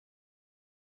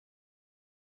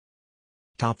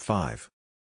Top 5.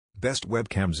 Best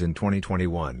webcams in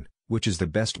 2021, which is the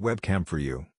best webcam for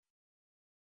you?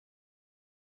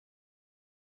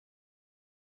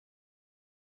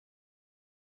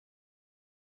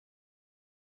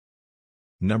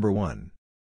 Number 1.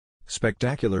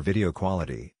 Spectacular video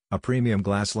quality, a premium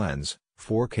glass lens,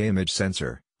 4K image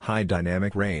sensor, high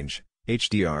dynamic range,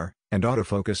 HDR, and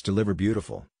autofocus deliver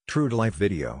beautiful, true-to-life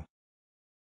video.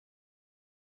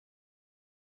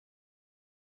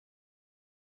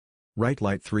 Right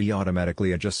Light 3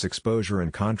 automatically adjusts exposure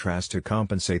and contrast to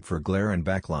compensate for glare and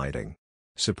backlighting.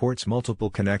 Supports multiple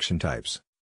connection types.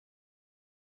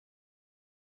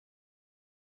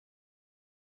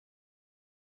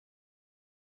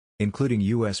 Including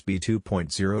USB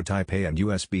 2.0 Type A and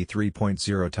USB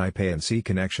 3.0 Type A and C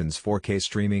connections, 4K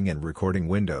streaming and recording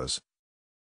windows.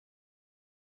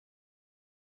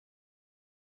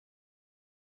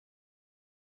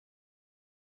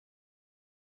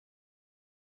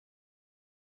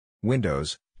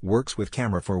 Windows, works with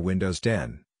camera for Windows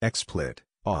 10, XSplit,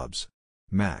 OBS.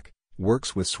 Mac,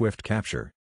 works with Swift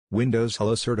Capture. Windows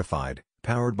Hello certified,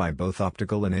 powered by both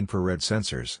optical and infrared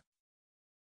sensors.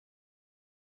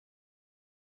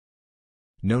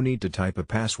 No need to type a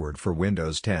password for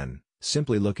Windows 10,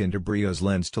 simply look into Brio's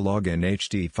lens to log in.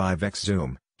 HD 5x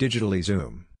zoom, digitally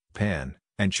zoom, pan,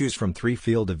 and choose from 3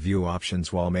 field of view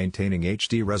options while maintaining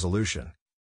HD resolution.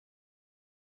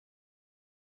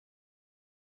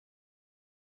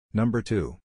 Number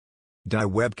 2. Die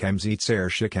Webcams iets sehr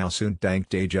schick aus und dank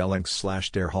des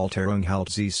der Halterung halt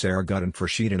sie sehr gut und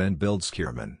verschiedenen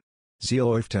Bildskirmen. Sie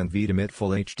läuft wieder mit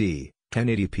Full HD,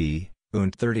 1080p,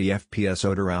 und 30 fps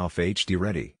oder auf HD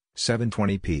Ready,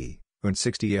 720p, und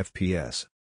 60 fps.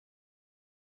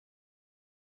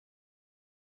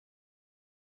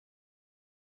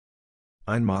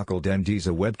 Ein Makel den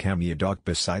diese Webcam jedoch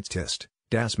besitztest,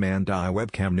 das man die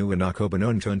Webcam nur nach oben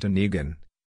und unten niegen.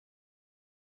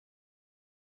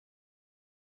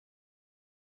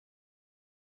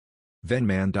 Wenn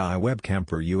man die Webcam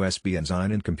per USB in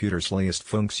seinen Computer lässt,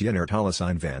 funktioniert alles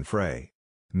einwandfrei.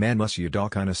 Man muss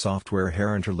jedoch eine Software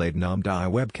herunterladen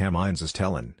die Webcam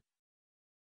einzustellen.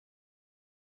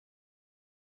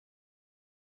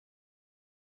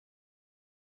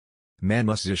 Man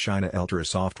muss sich eine ältere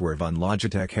Software von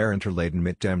Logitech herunterladen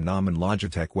mit dem Namen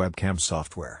Logitech Webcam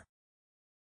Software.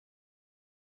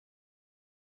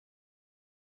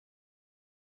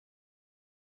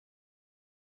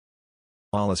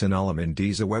 Alles in allem in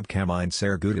dieser Webcam ein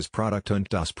sehr gutes Produkt und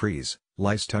das Preis,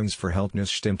 Leistungsverhältnis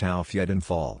stimmt auf jeden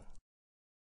Fall.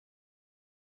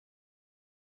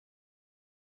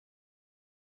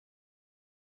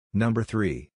 Number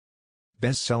 3.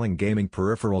 Best-selling gaming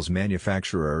peripherals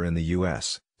manufacturer in the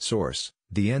U.S., source,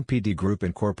 the NPD Group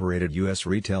Incorporated U.S.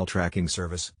 Retail Tracking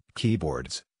Service,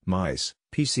 keyboards, mice,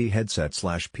 PC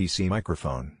headset/PC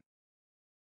microphone.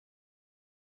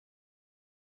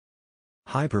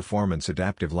 High-performance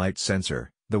adaptive light sensor,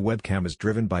 the webcam is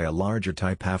driven by a larger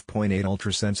Type 0.8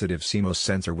 ultra-sensitive CMOS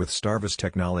sensor with Starvis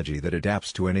technology that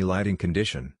adapts to any lighting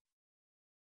condition.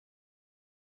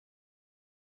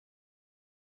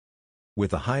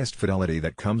 With the highest fidelity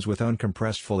that comes with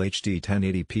uncompressed Full HD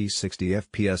 1080p 60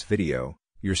 fps video,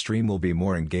 your stream will be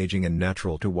more engaging and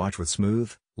natural to watch with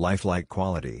smooth, lifelike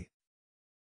quality.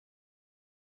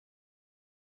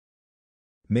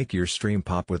 Make your stream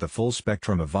pop with a full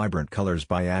spectrum of vibrant colors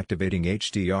by activating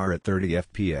HDR at 30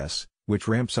 fps, which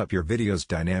ramps up your video's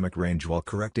dynamic range while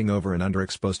correcting over and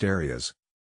underexposed areas.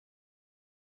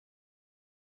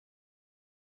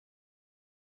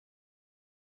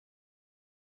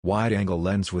 Wide-angle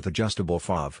lens with adjustable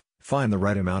FOV, find the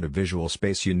right amount of visual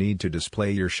space you need to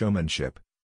display your showmanship.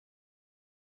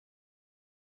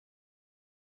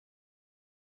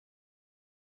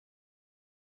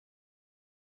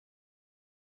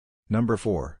 Number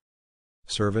 4.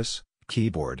 Service,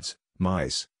 keyboards,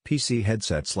 mice, PC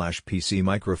headset/PC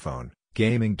microphone,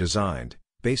 gaming designed,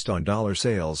 based on dollar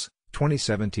sales,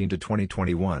 2017 to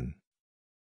 2021.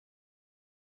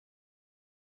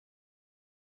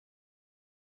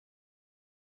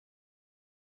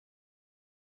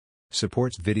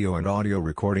 Supports video and audio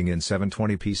recording in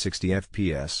 720p 60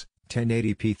 fps,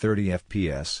 1080p 30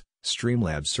 fps,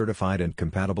 Streamlabs certified and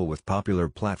compatible with popular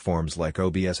platforms like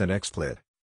OBS and XSplit.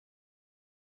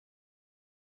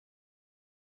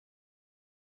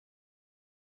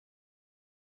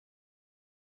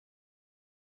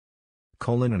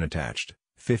 An attached,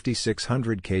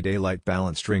 5600K daylight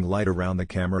balanced ring light around the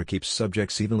camera keeps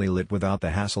subjects evenly lit without the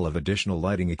hassle of additional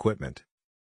lighting equipment.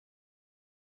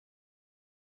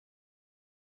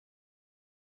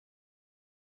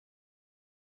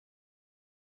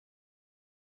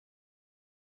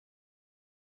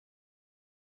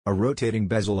 A rotating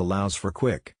bezel allows for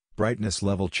quick, brightness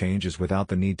level changes without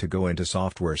the need to go into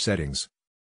software settings.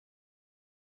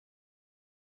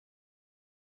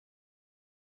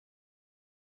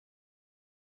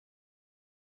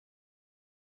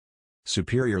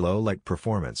 Superior low light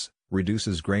performance,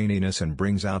 reduces graininess and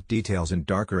brings out details in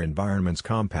darker environments.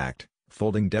 Compact,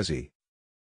 folding DESI.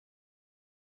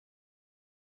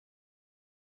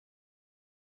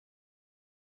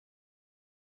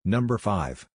 Number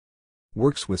 5.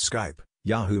 Works with Skype,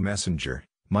 Yahoo Messenger,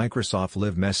 Microsoft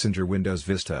Live Messenger, Windows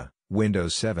Vista,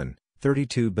 Windows 7,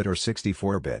 32-bit or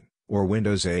 64-bit, or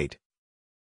Windows 8.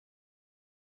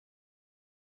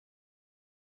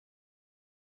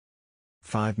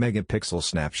 Five megapixel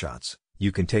snapshots.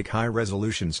 You can take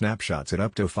high-resolution snapshots at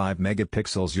up to 5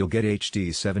 megapixels. You'll get HD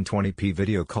 720p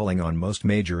video calling on most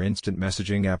major instant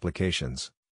messaging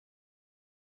applications.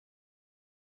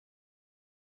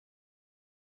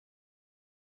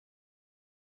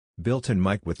 Built-in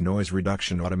mic with noise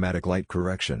reduction, automatic light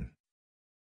correction.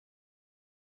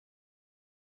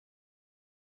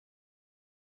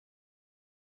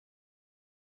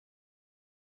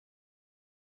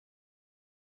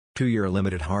 Two-year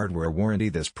limited hardware warranty.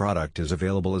 This product is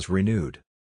available as renewed.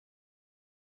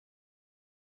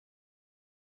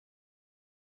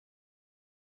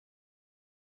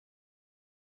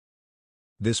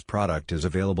 This product is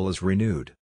available as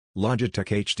renewed.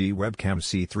 Logitech HD Webcam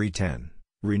C310,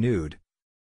 renewed.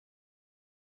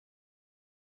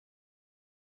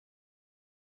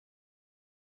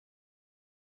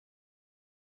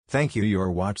 Thank you. You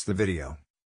watched the video.